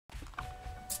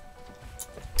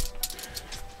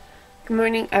Good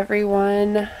morning,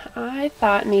 everyone. I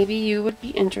thought maybe you would be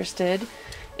interested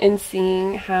in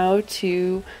seeing how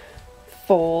to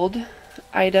fold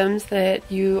items that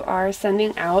you are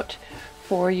sending out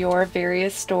for your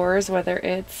various stores, whether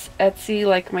it's Etsy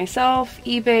like myself,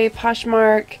 eBay,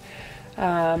 Poshmark,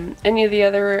 any of the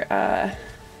other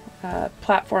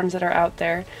platforms that are out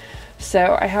there.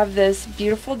 So I have this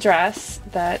beautiful dress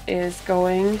that is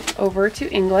going over to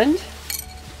England,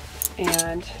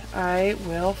 and I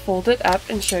will fold it up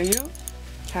and show you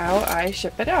how I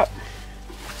ship it out.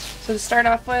 So to start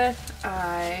off with,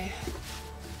 I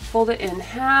fold it in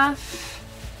half.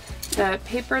 The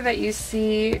paper that you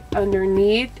see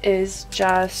underneath is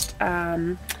just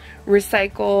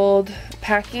recycled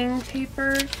packing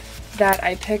paper that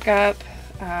I pick up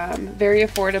very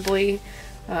affordably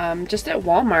just at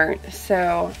Walmart.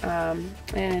 So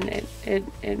and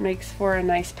it makes for a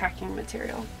nice packing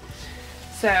material.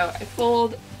 So I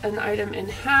fold an item in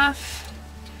half,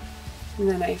 and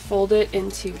then I fold it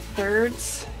into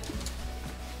thirds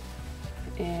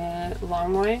and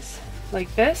longwise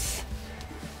like this.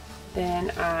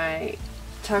 Then I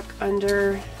tuck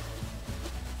under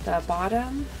the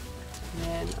bottom, and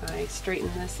then I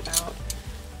straighten this out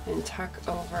and tuck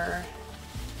over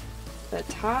the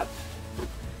top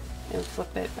and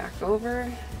flip it back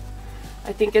over.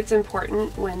 I think it's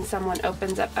important when someone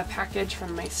opens up a package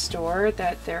from my store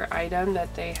that their item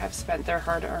that they have spent their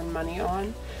hard-earned money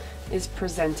on is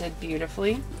presented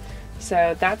beautifully.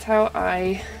 So that's how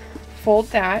I fold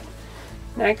that.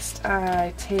 Next,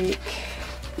 I take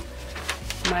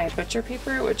my butcher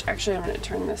paper, which actually I'm going to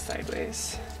turn this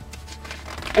sideways.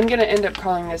 I'm going to end up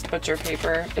calling this butcher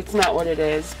paper. It's not what it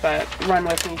is, but run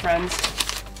with me, friends.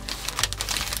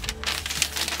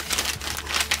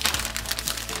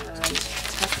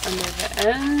 Under the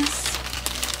ends.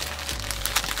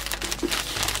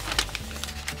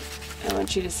 I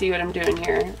want you to see what I'm doing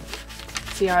here.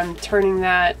 See how I'm turning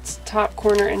that top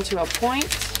corner into a point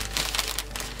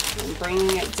and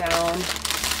bringing it down,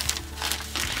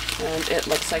 and it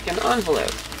looks like an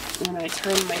envelope. When I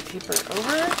turn my paper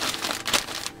over,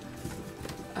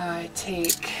 I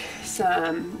take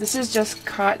some, this is just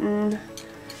cotton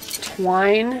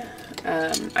twine.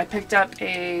 I picked up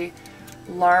a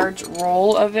large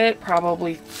roll of it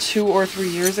probably 2 or 3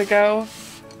 years ago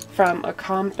from a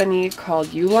company called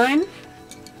Uline.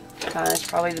 It's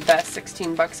probably the best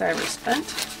 16 bucks I ever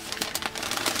spent.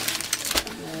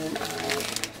 And then I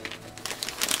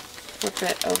flip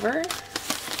it over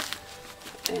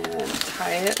and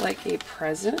tie it like a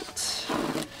present,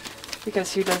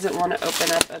 because who doesn't want to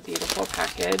open up a beautiful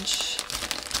package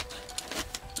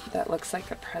that looks like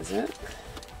a present?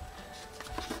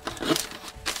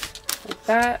 Like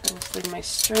that, and sling my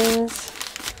strings,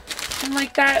 and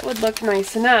like that would look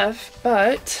nice enough.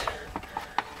 But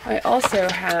I also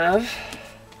have,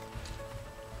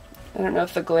 I don't know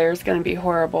if the glare is going to be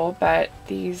horrible, but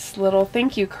these little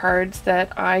thank you cards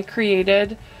that I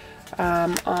created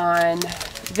on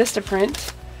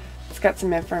Vistaprint. It's got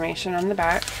some information on the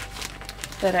back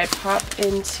that I pop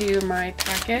into my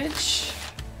package,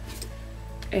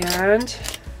 and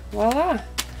voila.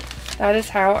 That is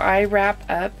how I wrap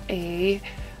up a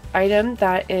item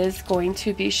that is going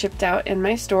to be shipped out in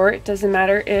my store. It doesn't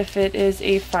matter if it is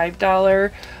a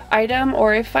 $5 item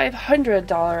or a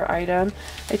 $500 item.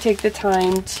 I take the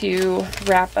time to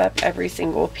wrap up every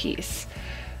single piece.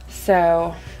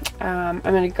 So I'm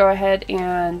going to go ahead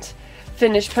and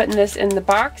finish putting this in the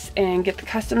box and get the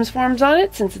customs forms on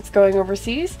it since it's going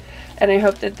overseas. And I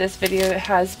hope that this video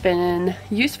has been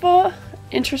useful,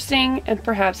 interesting, and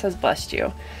perhaps has blessed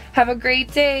you. Have a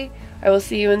great day. I will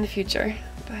see you in the future.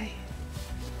 Bye.